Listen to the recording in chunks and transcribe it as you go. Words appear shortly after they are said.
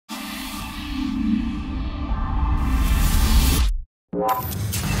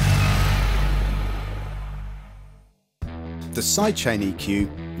The Sidechain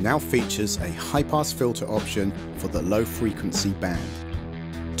EQ now features a high-pass filter option for the low-frequency band.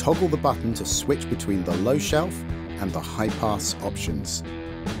 Toggle the button to switch between the low shelf and the high-pass options.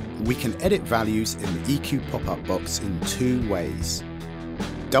 We can edit values in the EQ pop-up box in two ways.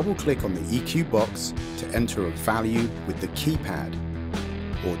 Double-click on the EQ box to enter a value with the keypad,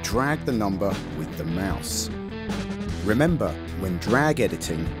 or drag the number with the mouse. Remember, when drag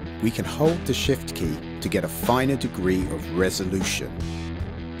editing, we can hold the Shift key to get a finer degree of resolution.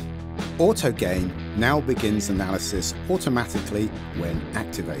 Auto Gain now begins analysis automatically when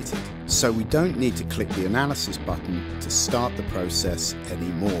activated, so we don't need to click the analysis button to start the process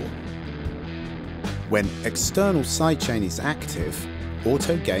anymore. When external sidechain is active,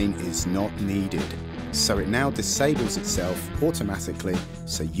 Auto Gain is not needed, so it now disables itself automatically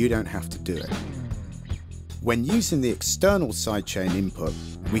so you don't have to do it. When using the external sidechain input,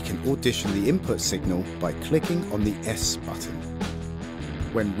 we can audition the input signal by clicking on the S button.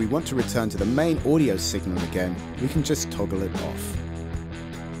 When we want to return to the main audio signal again, we can just toggle it off.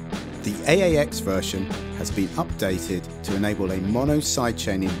 The AAX version has been updated to enable a mono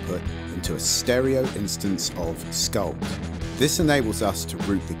sidechain input into a stereo instance of Sculpt. This enables us to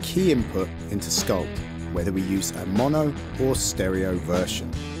route the key input into Sculpt, whether we use a mono or stereo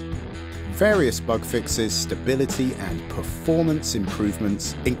version. Various bug fixes, stability and performance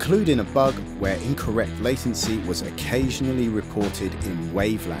improvements, including a bug where incorrect latency was occasionally reported in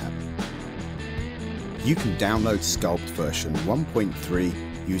Wavelab. You can download Sculpt version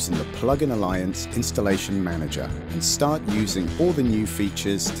 1.3 using the Plugin Alliance Installation Manager and start using all the new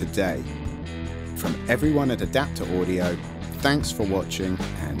features today. From everyone at Adapter Audio, thanks for watching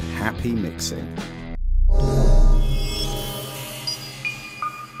and happy mixing.